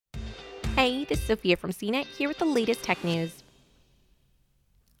Hey, this is Sophia from CNET here with the latest tech news.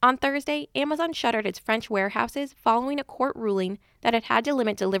 On Thursday, Amazon shuttered its French warehouses following a court ruling that it had to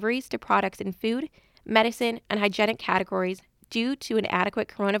limit deliveries to products in food, medicine, and hygienic categories due to inadequate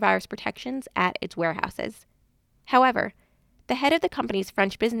coronavirus protections at its warehouses. However, the head of the company's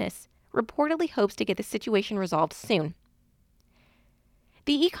French business reportedly hopes to get the situation resolved soon.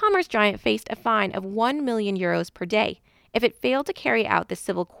 The e-commerce giant faced a fine of €1 million per day if it failed to carry out the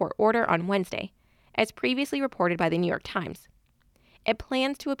civil court order on Wednesday, as previously reported by the New York Times. It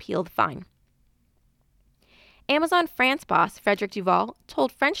plans to appeal the fine. Amazon France boss Frederic Duval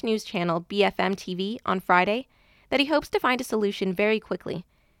told French news channel BFM TV on Friday that he hopes to find a solution very quickly,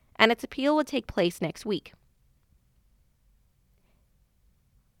 and its appeal would take place next week.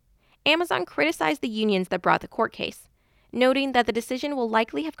 Amazon criticized the unions that brought the court case, noting that the decision will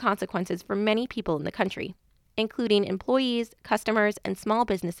likely have consequences for many people in the country, including employees, customers, and small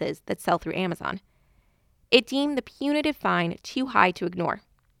businesses that sell through Amazon. It deemed the punitive fine too high to ignore,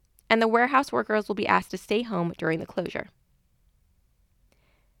 and the warehouse workers will be asked to stay home during the closure.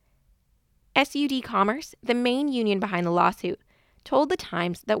 SUD Commerce, the main union behind the lawsuit, told The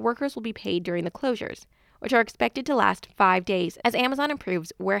Times that workers will be paid during the closures, which are expected to last 5 days as Amazon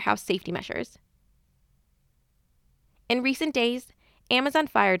improves warehouse safety measures. In recent days, Amazon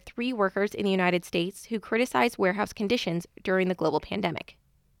fired 3 workers in the United States who criticized warehouse conditions during the global pandemic.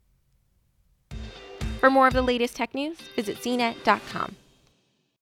 For more of the latest tech news, visit cnet.com.